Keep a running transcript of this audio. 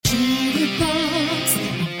Chatterbox,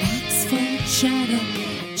 a box full of chatter.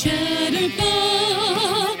 Chatterbox.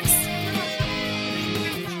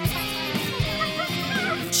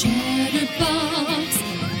 Chatterbox,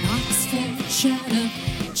 a box full of chatter.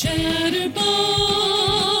 Chatterbox.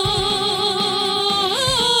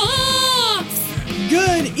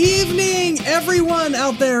 Good evening, everyone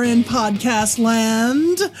out there in podcast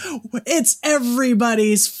land. It's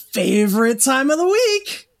everybody's favorite time of the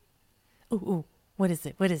week. Ooh, what is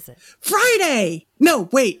it? What is it? Friday. No,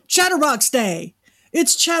 wait, Chatterbox Day.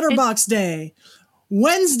 It's Chatterbox Day.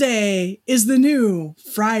 Wednesday is the new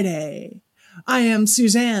Friday. I am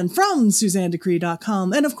Suzanne from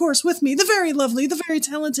SuzanneDecree.com. And of course, with me, the very lovely, the very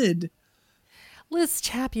talented Liz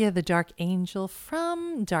Chapia, the Dark Angel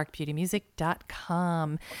from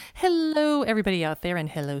darkbeautymusic.com. Hello, everybody out there, and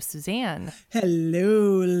hello, Suzanne.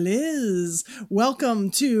 Hello, Liz.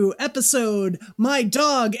 Welcome to episode My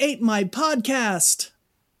Dog Ate My Podcast.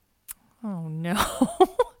 Oh, no.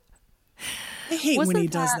 I hate when he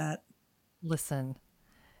does that. Listen,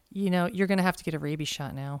 you know, you're going to have to get a rabies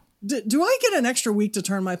shot now. Do I get an extra week to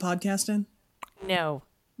turn my podcast in? No.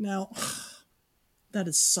 No. That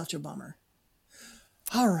is such a bummer.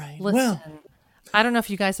 All right. Listen, well, I don't know if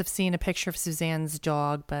you guys have seen a picture of Suzanne's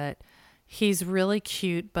dog, but he's really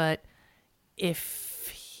cute. But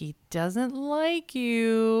if he doesn't like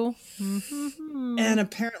you... and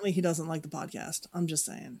apparently he doesn't like the podcast. I'm just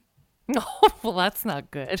saying. Well, that's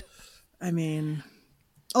not good. I mean,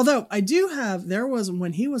 although I do have, there was,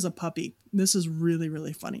 when he was a puppy, this is really,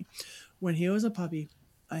 really funny. When he was a puppy,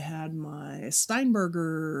 I had my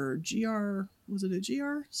Steinberger GR, was it a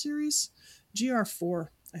GR series? GR4,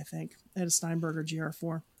 I think. I had a Steinberger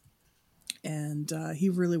GR4. And he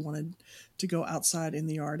really wanted to go outside in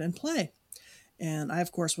the yard and play. And I,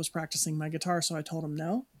 of course, was practicing my guitar, so I told him,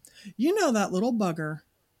 no. You know that little bugger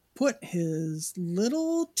put his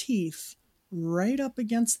little teeth right up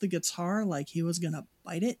against the guitar like he was going to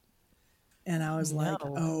bite it. And I was like,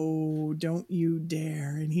 oh, don't you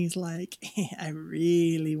dare. And he's like, I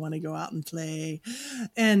really want to go out and play.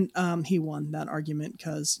 And he won that argument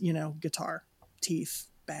because, you know, guitar, teeth,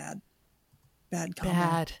 bad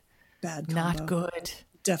combo. Bad combo. Not good.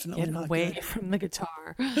 Definitely Get not away good. from the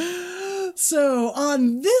guitar. So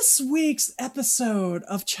on this week's episode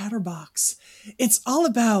of Chatterbox, it's all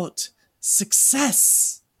about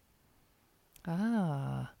success.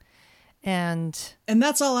 And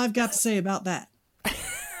that's all I've got to say about that.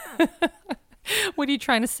 What are you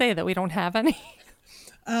trying to say? That we don't have any?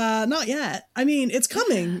 Not yet. I mean, it's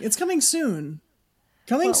coming. It's coming soon.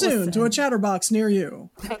 Coming soon listen. to a Chatterbox near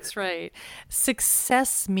you. That's right.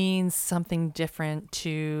 Success means something different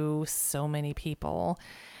to so many people.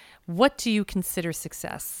 What do you consider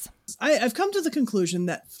success? I've come to the conclusion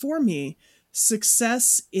that for me,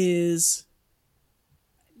 success is,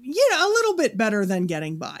 you know, a little bit better than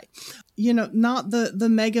getting by. You know, not the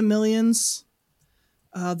mega millions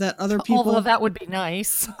that other people... Although that would be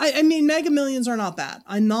nice. I mean, mega millions are not bad.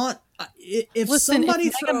 I'm not... If Listen, somebody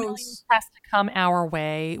if Mega Millions has to come our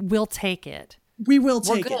way, we'll take it. We will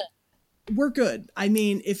take it. We're good. I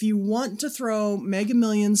mean, if you want to throw mega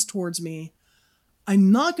millions towards me,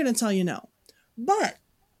 I'm not going to tell you no. But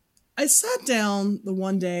I sat down the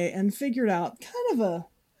one day and figured out kind of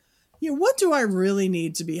what do I really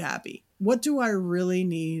need to be happy? What do I really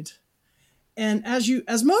need? And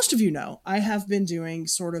as most of you know, I have been doing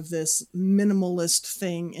sort of this minimalist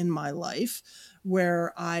thing in my life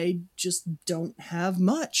where I just don't have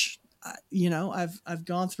much. I've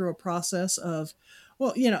gone through a process of,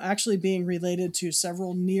 actually being related to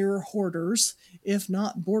several near hoarders, if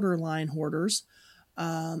not borderline hoarders,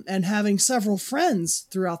 and having several friends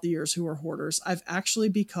throughout the years who are hoarders. I've actually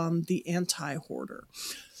become the anti-hoarder.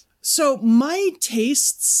 So my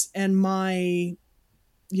tastes and my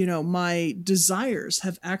desires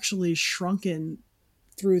have actually shrunken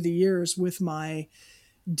through the years with my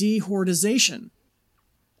dehoardization.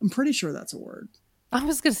 I'm pretty sure that's a word. I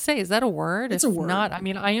was going to say, is that a word? It's a word. Not, I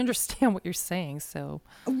mean, I understand what you're saying, so.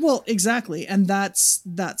 Well, exactly. And that's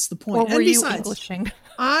the point. Or were and besides, you Englishing?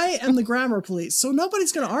 I am the grammar police, so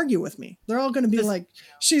nobody's going to argue with me. They're all going to be like,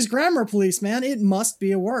 she's grammar police, man. It must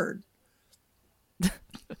be a word.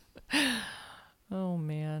 Oh,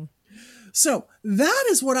 man. So that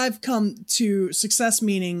is what I've come to success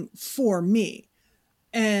meaning for me.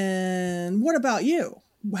 And what about you?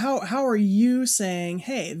 How are you saying,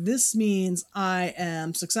 hey, this means I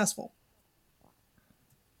am successful?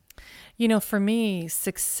 You know, for me,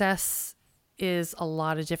 success is a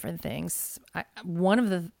lot of different things. One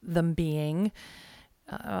of them being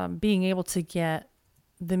able to get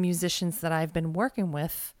the musicians that I've been working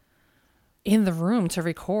with in the room to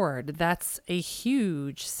record. That's a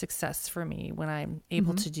huge success for me when I'm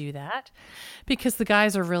able to do that, because the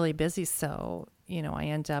guys are really busy. So, I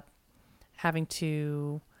end up having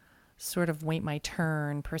to sort of wait my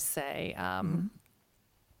turn per se.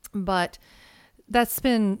 But that's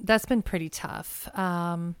been pretty tough.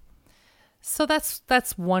 So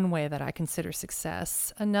that's one way that I consider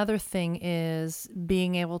success. Another thing is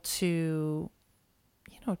being able to,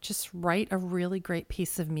 just write a really great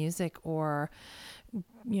piece of music, or,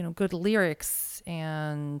 good lyrics,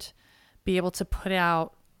 and be able to put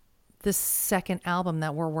out this second album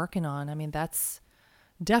that we're working on. I mean, that's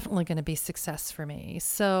definitely going to be success for me.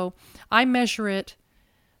 So I measure it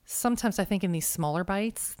sometimes, I think, in these smaller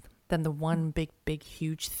bites than the one big,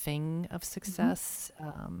 huge thing of success.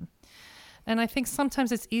 And I think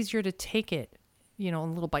sometimes it's easier to take it,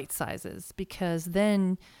 in little bite sizes, because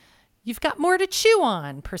then you've got more to chew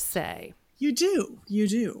on, per se. You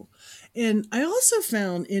do. And I also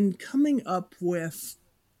found, in coming up with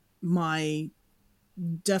my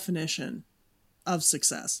definition of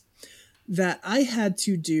success, that I had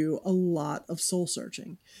to do a lot of soul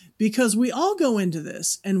searching, because we all go into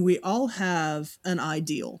this and we all have an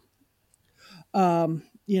ideal.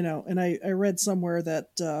 And I read somewhere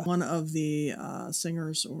that one of the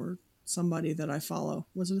singers, or somebody that I follow,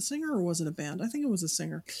 was it a singer or was it a band? I think it was a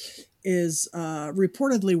singer, is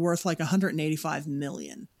reportedly worth like 185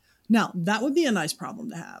 million. Now, that would be a nice problem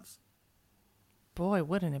to have. Boy,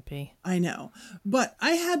 wouldn't it be? I know. But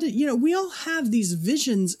I had to, we all have these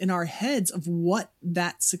visions in our heads of what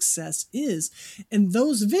that success is. And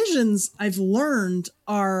those visions, I've learned,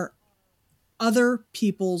 are other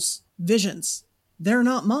people's visions. They're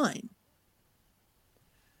not mine.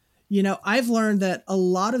 I've learned that a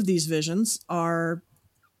lot of these visions are,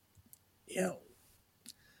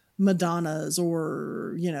 Madonna's,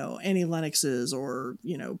 or, Annie Lennox's, or,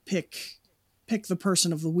 pick the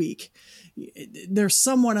person of the week. There's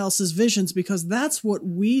someone else's visions, because that's what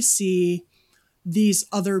we see these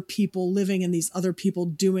other people living, and these other people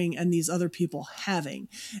doing, and these other people having.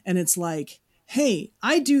 And it's like, hey,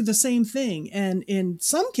 I do the same thing. And in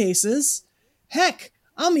some cases, heck,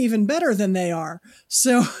 I'm even better than they are.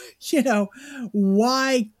 So,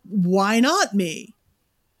 why not me?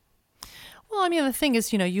 Well, I mean, the thing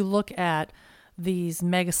is, you look at these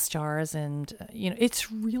megastars, and,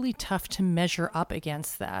 it's really tough to measure up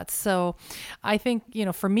against that. So I think,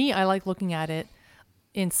 for me, I like looking at it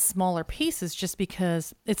in smaller pieces, just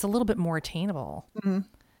because it's a little bit more attainable.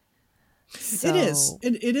 So, it is.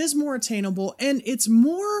 It is more attainable, and it's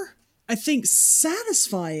more, I think,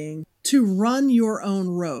 satisfying to run your own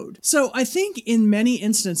road. So I think in many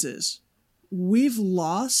instances, we've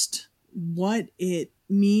lost what it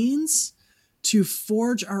means to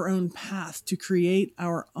forge our own path, to create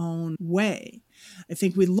our own way. I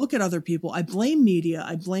think we look at other people. I blame media.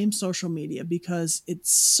 I blame social media, because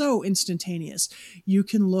it's so instantaneous. You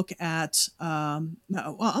can look at,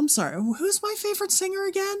 I'm sorry, who's my favorite singer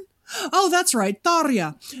again? Oh, that's right,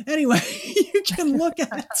 Daria. Anyway, you can look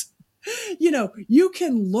at, you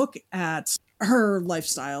can look at her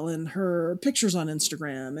lifestyle and her pictures on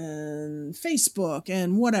Instagram and Facebook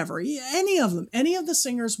and whatever. Any of them, any of the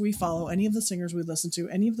singers we follow, any of the singers we listen to,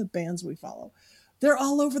 any of the bands we follow, they're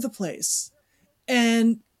all over the place.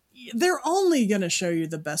 And they're only going to show you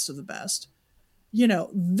the best of the best.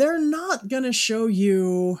 They're not going to show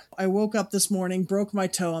you, I woke up this morning, broke my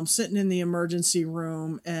toe, I'm sitting in the emergency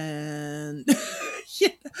room, and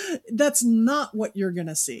that's not what you're going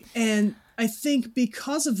to see. And I think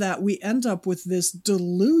because of that, we end up with this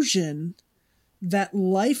delusion that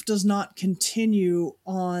life does not continue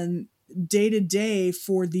on day to day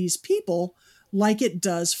for these people like it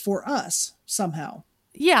does for us somehow.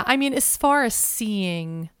 Yeah, I mean, as far as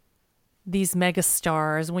seeing these mega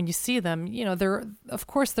stars, when you see them, they're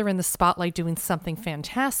in the spotlight doing something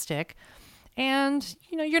fantastic, and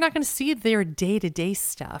you're not going to see their day-to-day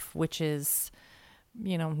stuff, which is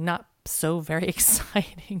not so very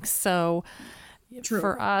exciting. So True.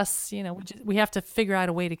 For us, we have to figure out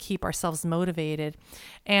a way to keep ourselves motivated,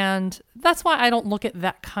 and that's why I don't look at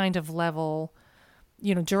that kind of level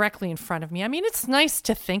directly in front of me. I mean, it's nice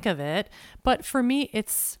to think of it, but for me,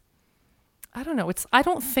 I don't know. I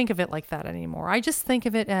don't think of it like that anymore. I just think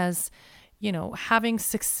of it as, having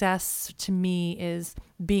success to me is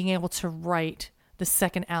being able to write the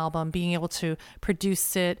second album, being able to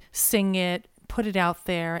produce it, sing it, put it out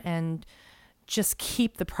there, and just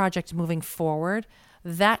keep the project moving forward.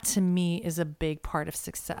 That to me is a big part of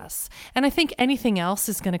success. And I think anything else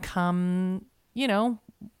is going to come,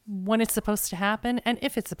 when it's supposed to happen and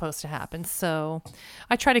if it's supposed to happen. So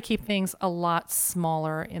I try to keep things a lot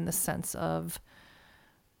smaller in the sense of,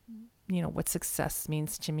 what success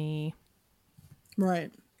means to me.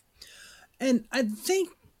 Right. And I think,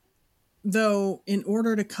 though, in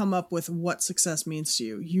order to come up with what success means to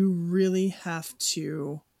you, you really have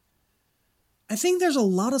to, I think there's a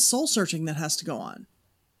lot of soul searching that has to go on.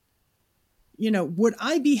 Would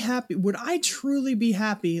I be happy? Would I truly be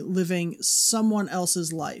happy living someone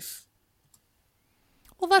else's life?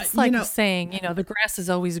 Well, that's like saying, the grass is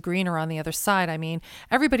always greener on the other side. I mean,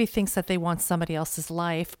 everybody thinks that they want somebody else's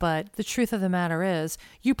life, but the truth of the matter is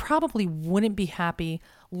you probably wouldn't be happy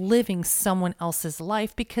living someone else's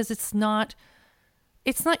life because it's not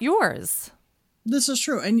yours. This is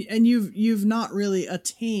true. And you've not really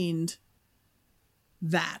attained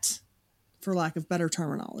that, for lack of better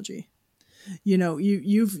terminology.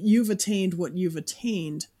 You've attained what you've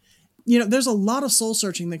attained. There's a lot of soul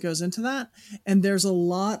searching that goes into that. And there's a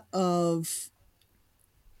lot of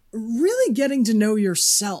really getting to know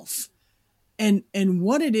yourself and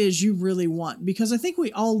what it is you really want. Because I think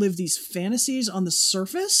we all live these fantasies on the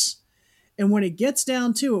surface. And when it gets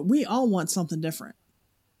down to it, we all want something different.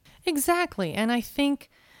 Exactly. And I think,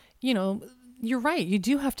 you're right. You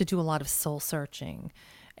do have to do a lot of soul searching.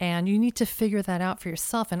 And you need to figure that out for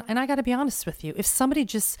yourself. And I got to be honest with you. If somebody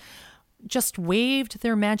just waved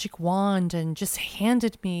their magic wand and just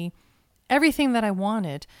handed me everything that I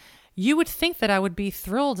wanted, you would think that I would be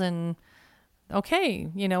thrilled and okay,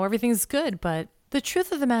 everything's good. But the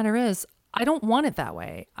truth of the matter is, I don't want it that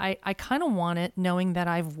way. I kind of want it knowing that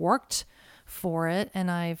I've worked for it and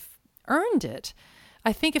I've earned it.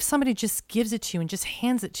 I think if somebody just gives it to you and just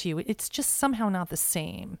hands it to you, it's just somehow not the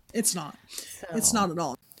same. It's not. It's not at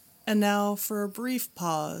all. And now for a brief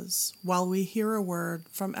pause while we hear a word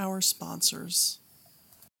from our sponsors.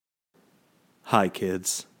 Hi,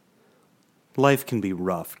 kids. Life can be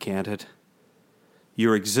rough, can't it?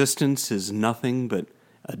 Your existence is nothing but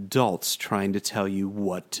adults trying to tell you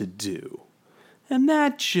what to do. And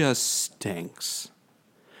that just stinks.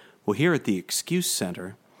 Well, here at the Excuse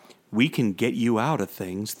Center, we can get you out of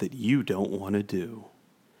things that you don't want to do.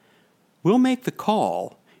 We'll make the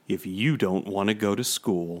call if you don't want to go to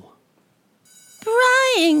school.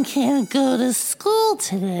 Brian can't go to school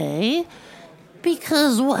today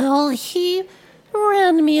because, well, he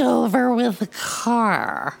ran me over with a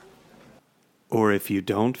car. Or if you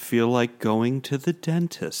don't feel like going to the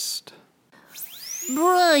dentist.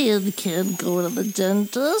 Brian can't go to the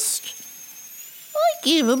dentist. I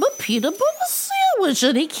gave him a peanut butter sandwich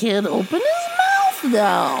and he can't open his mouth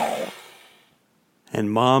now.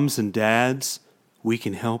 And moms and dads, we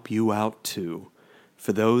can help you out too,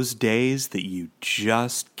 for those days that you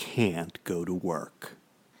just can't go to work.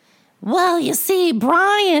 Well, you see,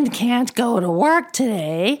 Brian can't go to work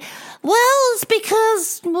today. Well, it's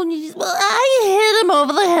because I hit him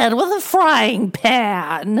over the head with a frying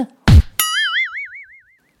pan.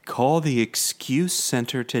 Call the Excuse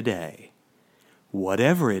Center today.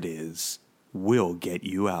 Whatever it is, we'll get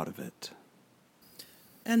you out of it.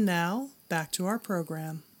 And now, back to our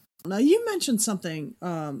program. Now, you mentioned something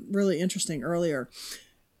really interesting earlier.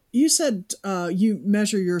 You said you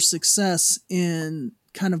measure your success in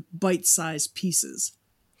kind of bite-sized pieces.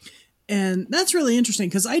 And that's really interesting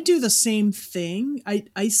because I do the same thing.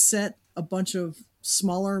 I set a bunch of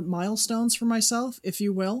smaller milestones for myself, if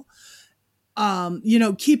you will.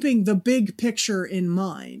 Keeping the big picture in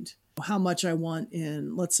mind. How much I want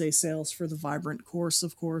in, let's say, sales for the Vibrant course,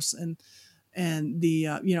 of course, and the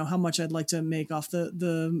how much I'd like to make off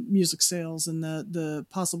the music sales and the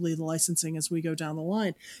possibly the licensing as we go down the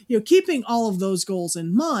line. Keeping all of those goals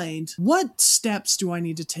in mind, what steps do I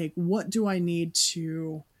need to take? What do I need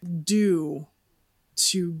to do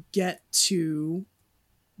to get to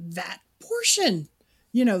that portion?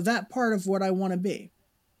 That part of what I want to be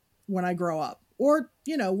when I grow up. Or,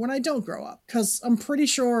 when I don't grow up. Because I'm pretty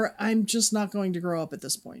sure I'm just not going to grow up at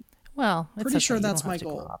this point. Well, it's pretty okay. sure You that's don't my have to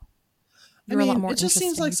grow goal. up. I You're a lot mean, more it just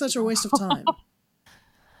seems like such a waste of time.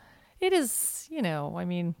 It is,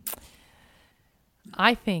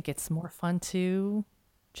 I think it's more fun to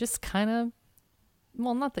just kind of,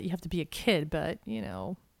 well, not that you have to be a kid, but,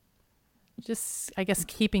 just, I guess,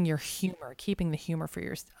 keeping the humor for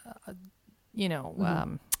your,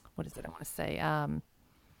 what is it I want to say?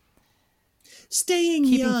 Staying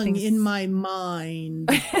young things... in my mind.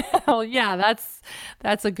 Oh, yeah,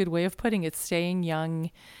 that's a good way of putting it. Staying young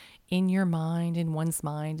in your mind, in one's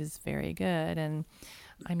mind, is very good. And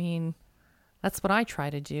I mean, that's what I try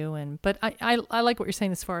to do. But I like what you're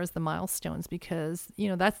saying as far as the milestones, because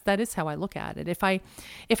that is how I look at it. If I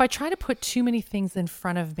try to put too many things in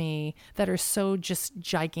front of me that are so just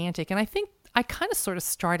gigantic, and I think I kind of sort of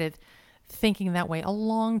started thinking that way a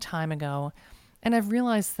long time ago. And I've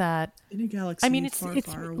realized that, In a galaxy I mean, it's, far,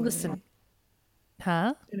 it's, far away. listen,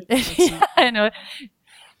 huh? In a galaxy. Yeah, I know.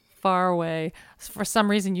 Far away. For some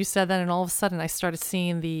reason you said that, and all of a sudden I started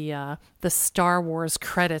seeing the Star Wars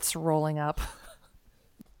credits rolling up.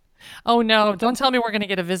 Oh no, don't tell me we're going to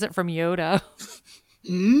get a visit from Yoda.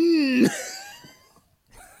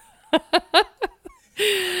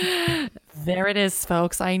 There it is,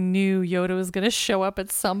 folks. I knew Yoda was going to show up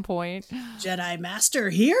at some point. Jedi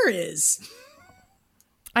Master here is.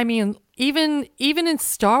 I mean, even in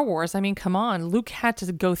Star Wars, I mean, come on, Luke had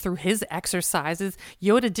to go through his exercises.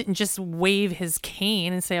 Yoda didn't just wave his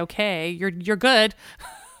cane and say, "Okay, you're good.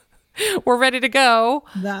 We're ready to go."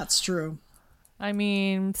 That's true. I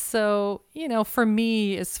mean, so, for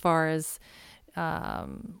me, as far as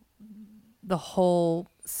the whole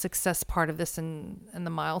success part of this and the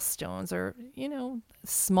milestones are,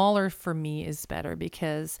 smaller for me is better,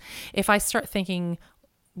 because if I start thinking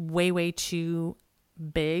way too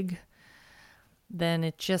big, then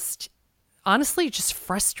it just, honestly, it just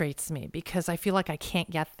frustrates me because I feel like I can't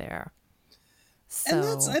get there. So,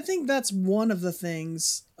 And I think that's one of the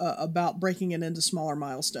things about breaking it into smaller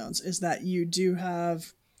milestones, is that you do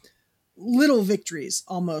have little victories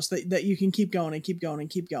almost that you can keep going and keep going and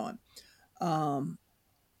keep going.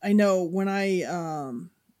 I know when I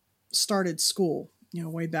started school,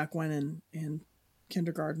 way back when in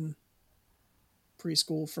kindergarten,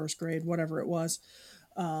 preschool, first grade, whatever it was,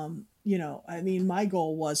 I mean, my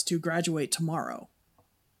goal was to graduate tomorrow.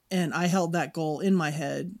 And I held that goal in my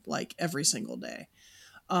head like every single day.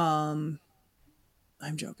 I'm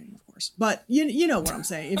joking, of course, but you know what I'm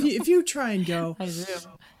saying. If you try and go, I do.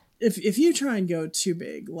 if you try and go too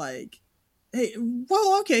big, like, hey,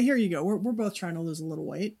 well, okay, here you go. We're both trying to lose a little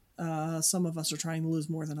weight. Some of us are trying to lose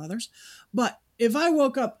more than others. But if I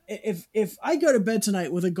woke up, if I go to bed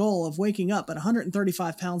tonight with a goal of waking up at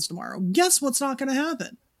 135 pounds tomorrow, guess what's not going to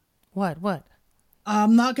happen? What?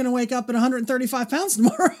 I'm not going to wake up at 135 pounds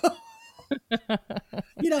tomorrow.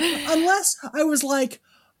 Unless I was like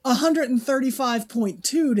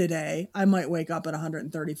 135.2 today, I might wake up at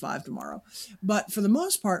 135 tomorrow. But for the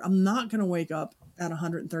most part, I'm not going to wake up at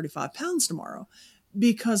 135 pounds tomorrow,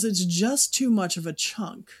 because it's just too much of a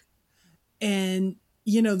chunk. And,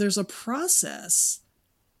 there's a process.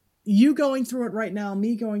 You going through it right now,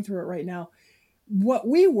 me going through it right now. What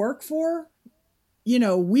we work for,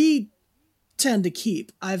 we tend to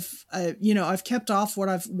keep. I've kept off what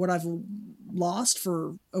I've lost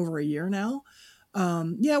for over a year now.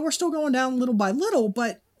 We're still going down little by little,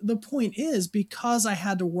 but the point is, because I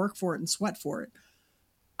had to work for it and sweat for it,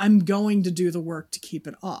 I'm going to do the work to keep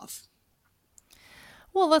it off.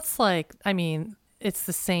 Well, that's it's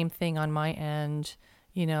the same thing on my end.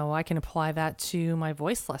 I can apply that to my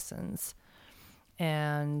voice lessons.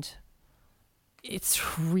 And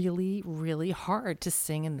it's really, really hard to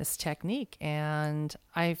sing in this technique. And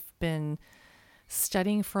I've been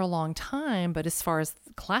studying for a long time, but as far as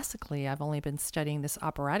classically, I've only been studying this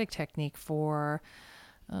operatic technique for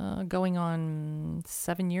going on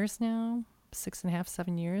 7 years now, 6.5,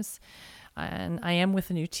 7 years. And I am with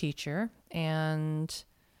a new teacher. And,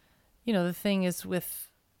 the thing is with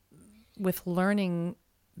learning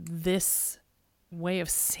this way of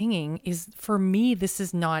singing is, for me, this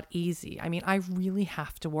is not easy. I mean, I really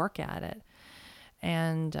have to work at it.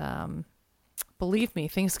 And believe me,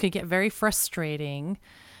 things could get very frustrating,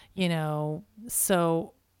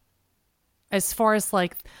 so as far as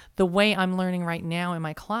like the way I'm learning right now in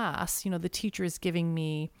my class, the teacher is giving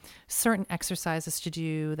me certain exercises to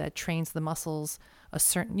do that trains the muscles a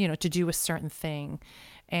certain, to do a certain thing.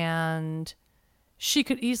 And she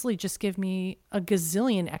could easily just give me a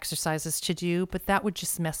gazillion exercises to do, but that would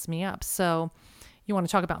just mess me up. So you want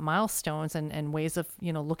to talk about milestones and ways of,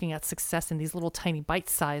 looking at success in these little tiny bite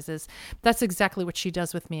sizes. That's exactly what she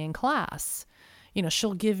does with me in class.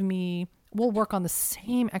 She'll we'll work on the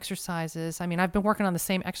same exercises. I mean, I've been working on the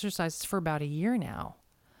same exercises for about a year now.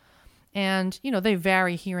 And, they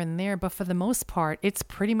vary here and there, but for the most part, it's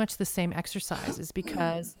pretty much the same exercises,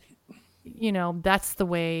 because, that's the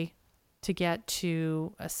way to get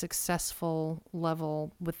to a successful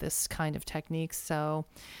level with this kind of technique. So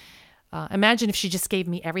imagine if she just gave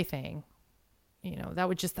me everything,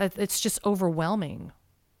 it's just overwhelming,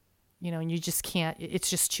 and you just can't,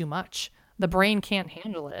 it's just too much. The brain can't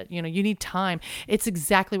handle it. You need time. It's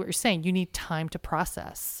exactly what you're saying. You need time to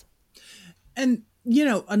process. And,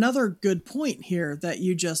 another good point here that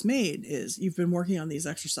you just made is you've been working on these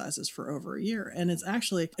exercises for over a year. And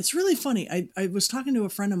it's really funny. I was talking to a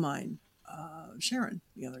friend of mine, Sharon,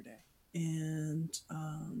 the other day. And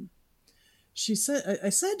she said, I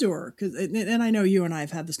said to her, and I know you and I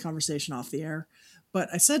have had this conversation off the air, But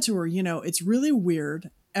I said to her, it's really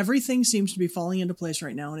weird. Everything seems to be falling into place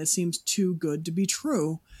right now, and it seems too good to be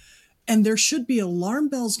true. And there should be alarm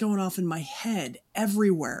bells going off in my head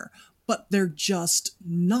everywhere, but they're just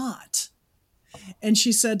not. And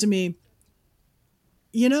she said to me,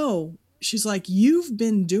 she's like, you've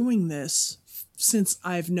been doing this since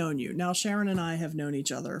I've known you. Now, Sharon and I have known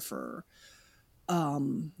each other for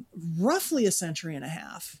roughly a century and a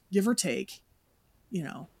half, give or take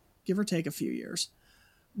a few years.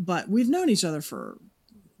 But we've known each other for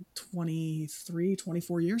 23,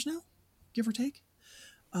 24 years now, give or take.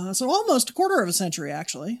 So almost a quarter of a century,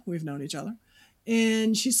 actually, we've known each other.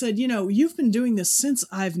 And she said, you've been doing this since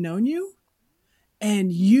I've known you,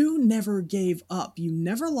 and you never gave up. You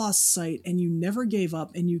never lost sight, and you never gave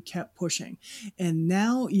up, and you kept pushing. And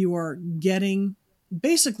now you are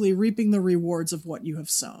basically reaping the rewards of what you have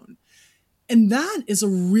sown. And that is a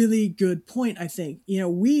really good point, I think.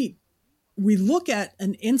 We look at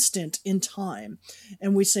an instant in time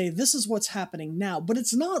and we say, this is what's happening now, but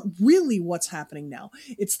it's not really what's happening now.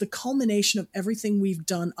 It's the culmination of everything we've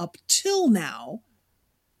done up till now.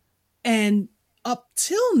 And up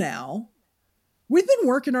till now, we've been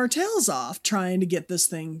working our tails off trying to get this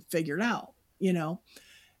thing figured out.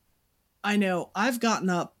 I know I've gotten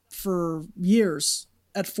up for years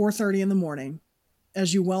at 4:30 in the morning,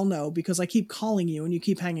 as you well know, because I keep calling you and you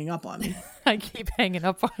keep hanging up on me. I keep hanging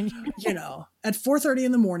up on you. At 4:30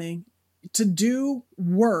 in the morning to do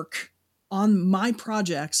work on my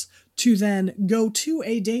projects, to then go to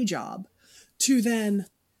a day job, to then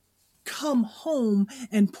come home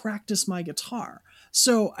and practice my guitar.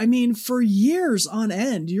 So, for years on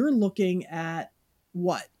end, you're looking at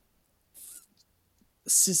what?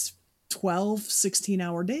 12,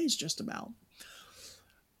 16-hour days just about.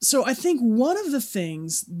 So I think one of the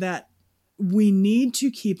things that we need to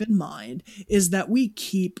keep in mind is that we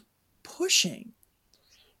keep pushing.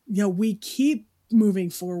 We keep moving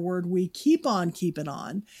forward, we keep on keeping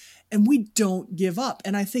on, and we don't give up.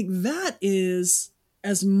 And I think that is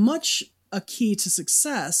as much a key to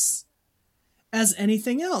success as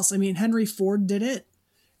anything else. Henry Ford did it.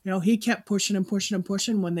 He kept pushing and pushing and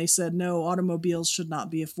pushing when they said, no, automobiles should not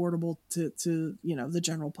be affordable to the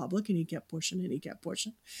general public. And he kept pushing and he kept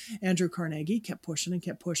pushing. Andrew Carnegie kept pushing and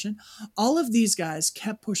kept pushing. All of these guys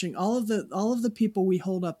kept pushing. All of the people we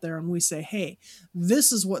hold up there and we say, hey,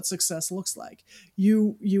 this is what success looks like.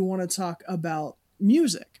 You want to talk about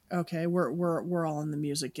music. Okay. We're all in the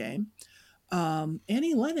music game.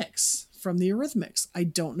 Annie Lennox from the Eurythmics. I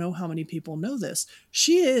don't know how many people know this.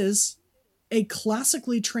 She is a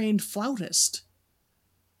classically trained flautist.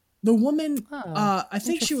 The woman, I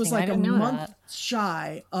think she was like a month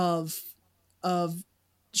shy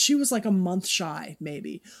she was like a month shy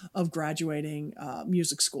maybe of graduating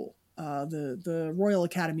music school, the Royal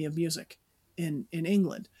Academy of Music in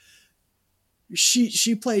England.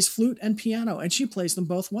 She plays flute and piano, and she plays them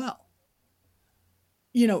both well.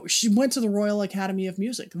 She went to the Royal Academy of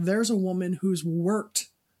Music. There's a woman who's worked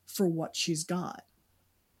for what she's got.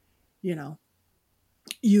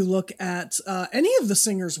 You look at any of the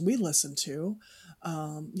singers we listen to,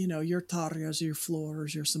 your Tarias, your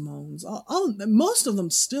Floors, your Simones, most of them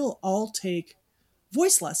still all take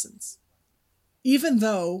voice lessons, even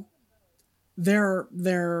though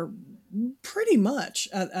they're pretty much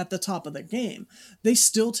at the top of the game. They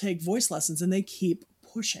still take voice lessons and they keep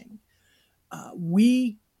pushing.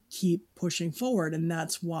 We keep pushing forward, and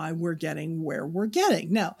that's why we're getting where we're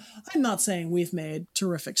getting. Now, I'm not saying we've made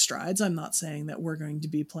terrific strides. I'm not saying that we're going to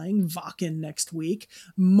be playing Wacken next week,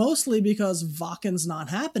 mostly because Wacken's not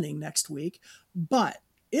happening next week. But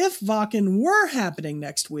if Wacken were happening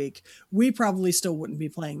next week, we probably still wouldn't be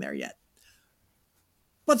playing there yet.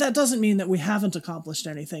 But that doesn't mean that we haven't accomplished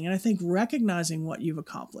anything. And I think recognizing what you've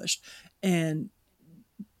accomplished and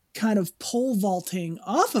kind of pole vaulting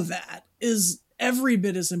off of that is every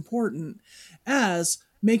bit as important as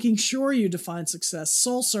making sure you define success,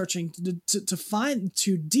 soul searching to define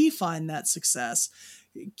that success,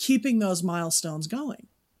 keeping those milestones going.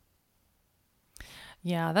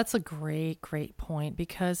 Yeah, that's a great point,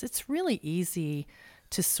 because it's really easy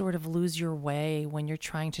to sort of lose your way when you're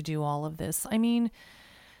trying to do all of this.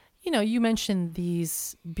 You mentioned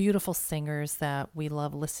these beautiful singers that we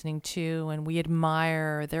love listening to, and we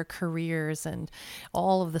admire their careers and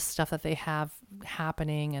all of the stuff that they have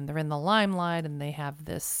happening, and they're in the limelight, and they have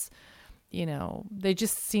this, they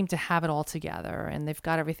just seem to have it all together, and they've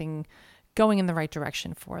got everything going in the right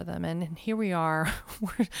direction for them. And here we are,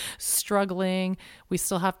 we're struggling. We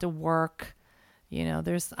still have to work.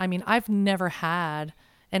 I've never had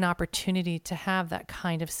an opportunity to have that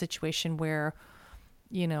kind of situation where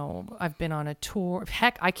I've been on a tour.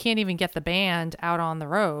 Heck, I can't even get the band out on the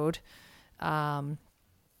road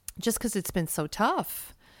just because it's been so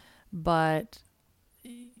tough. But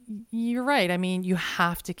you're right. I mean, you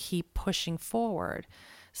have to keep pushing forward.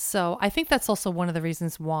 So I think that's also one of the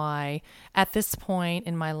reasons why at this point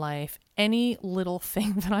in my life, any little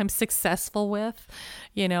thing that I'm successful with,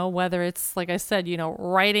 whether it's, like I said,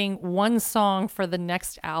 writing one song for the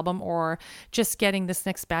next album or just getting this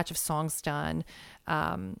next batch of songs done,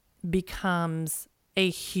 becomes a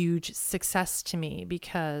huge success to me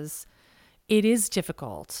because it is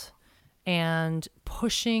difficult. And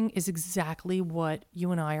pushing is exactly what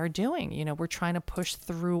you and I are doing. We're trying to push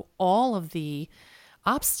through all of the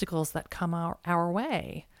obstacles that come our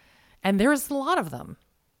way. And there's a lot of them.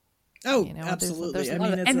 Oh, absolutely.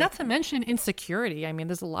 And not to mention insecurity. I mean,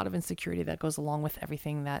 there's a lot of insecurity that goes along with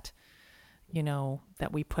everything that,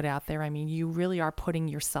 that we put out there. I mean, you really are putting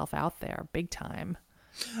yourself out there big time.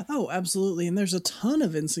 Oh, absolutely. And there's a ton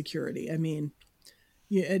of insecurity. I mean,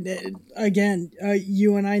 again,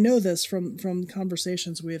 you and I know this from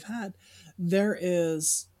conversations we have had.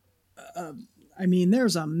 There's a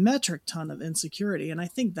metric ton of insecurity. And I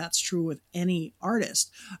think that's true with any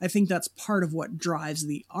artist. I think that's part of what drives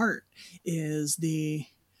the art is the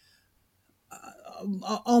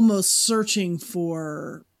almost searching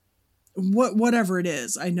for whatever it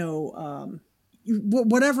is. I know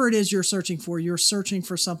whatever it is you're searching for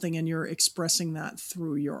something and you're expressing that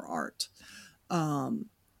through your art.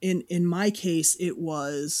 In my case, it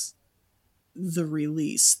was the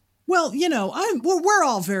release. Well, we're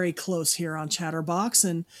all very close here on Chatterbox,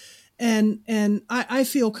 and I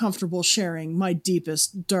feel comfortable sharing my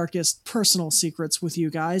deepest, darkest personal secrets with you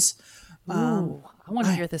guys. Ooh, I want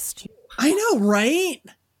to hear this too. I know, right?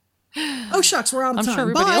 Oh shucks, we're out of time. I'm sure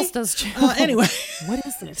everybody Bye. else does too. Anyway, what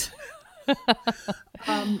is it?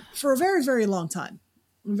 For a very, very long time,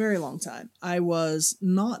 I was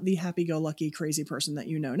not the happy-go-lucky, crazy person that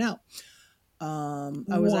you know now. I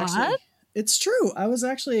was actually. It's true. I was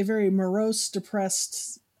actually a very morose,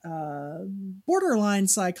 depressed, borderline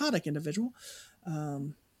psychotic individual,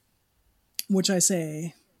 which I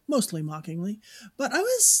say mostly mockingly. But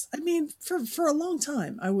for a long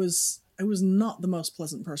time, I was not the most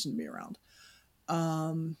pleasant person to be around.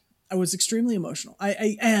 I was extremely emotional.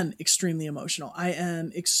 I am extremely emotional. I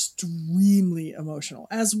am extremely emotional,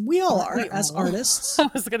 as we all are, as artists. I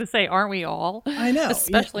was going to say, aren't we all? I know.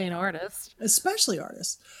 Especially an artist. Especially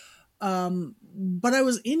artists. But I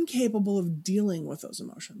was incapable of dealing with those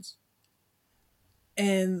emotions.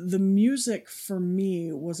 And the music for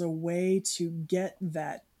me was a way to get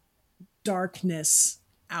that darkness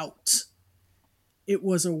out. It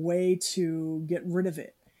was a way to get rid of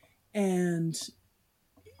it. And,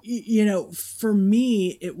 for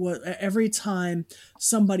me, it was every time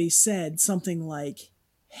somebody said something like,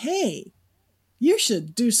 hey, you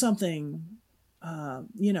should do something,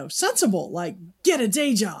 sensible, like get a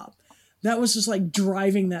day job. That was just like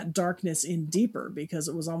driving that darkness in deeper because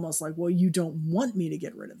it was almost like, well, you don't want me to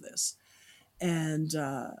get rid of this. And,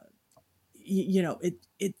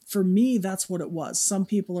 it for me, that's what it was. Some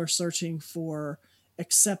people are searching for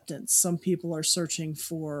acceptance. Some people are searching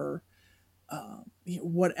for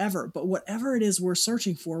whatever. But whatever it is we're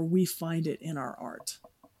searching for, we find it in our art.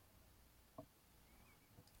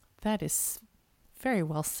 That is very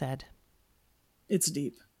well said. It's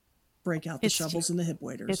deep. Break out the shovels and the hip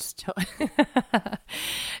waders.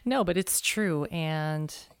 No, but it's true.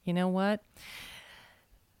 And you know what?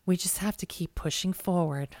 We just have to keep pushing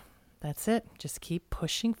forward. That's it. Just keep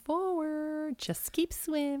pushing forward. Just keep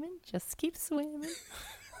swimming. Just keep swimming.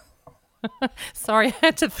 Sorry, I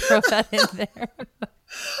had to throw that in there.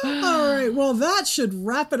 All right. Well, that should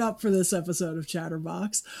wrap it up for this episode of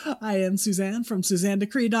Chatterbox. I am Suzanne from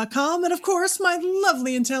SuzanneDecree.com. And of course, my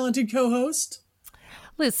lovely and talented co-host,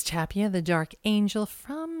 Liz Tapia, the Dark Angel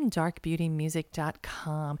from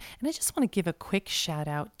darkbeautymusic.com. And I just want to give a quick shout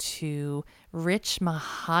out to Rich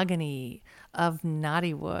Mahogany of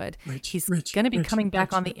Knottywood. He's going to be coming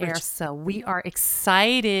back on the air. So we are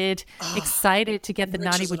excited to get the Rich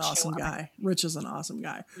Knottywood is an awesome show. guy. Rich is an awesome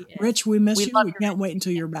guy. Rich, we miss you. We can't wait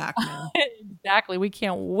until you're back, man. Exactly. We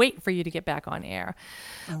can't wait for you to get back on air.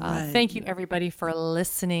 Right. Thank you, everybody, for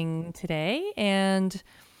listening today. And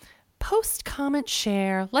post, comment,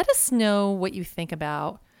 share. Let us know what you think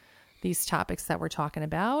about these topics that we're talking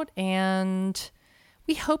about. And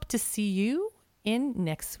we hope to see you in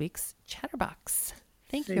next week's Chatterbox.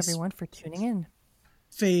 Thank you, everyone, for tuning in.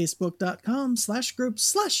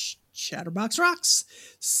 Facebook.com/group/Chatterbox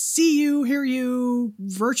See you, hear you,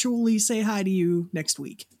 virtually say hi to you next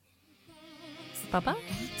week. Bye-bye.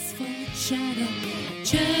 Oxford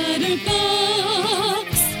Chatterbox.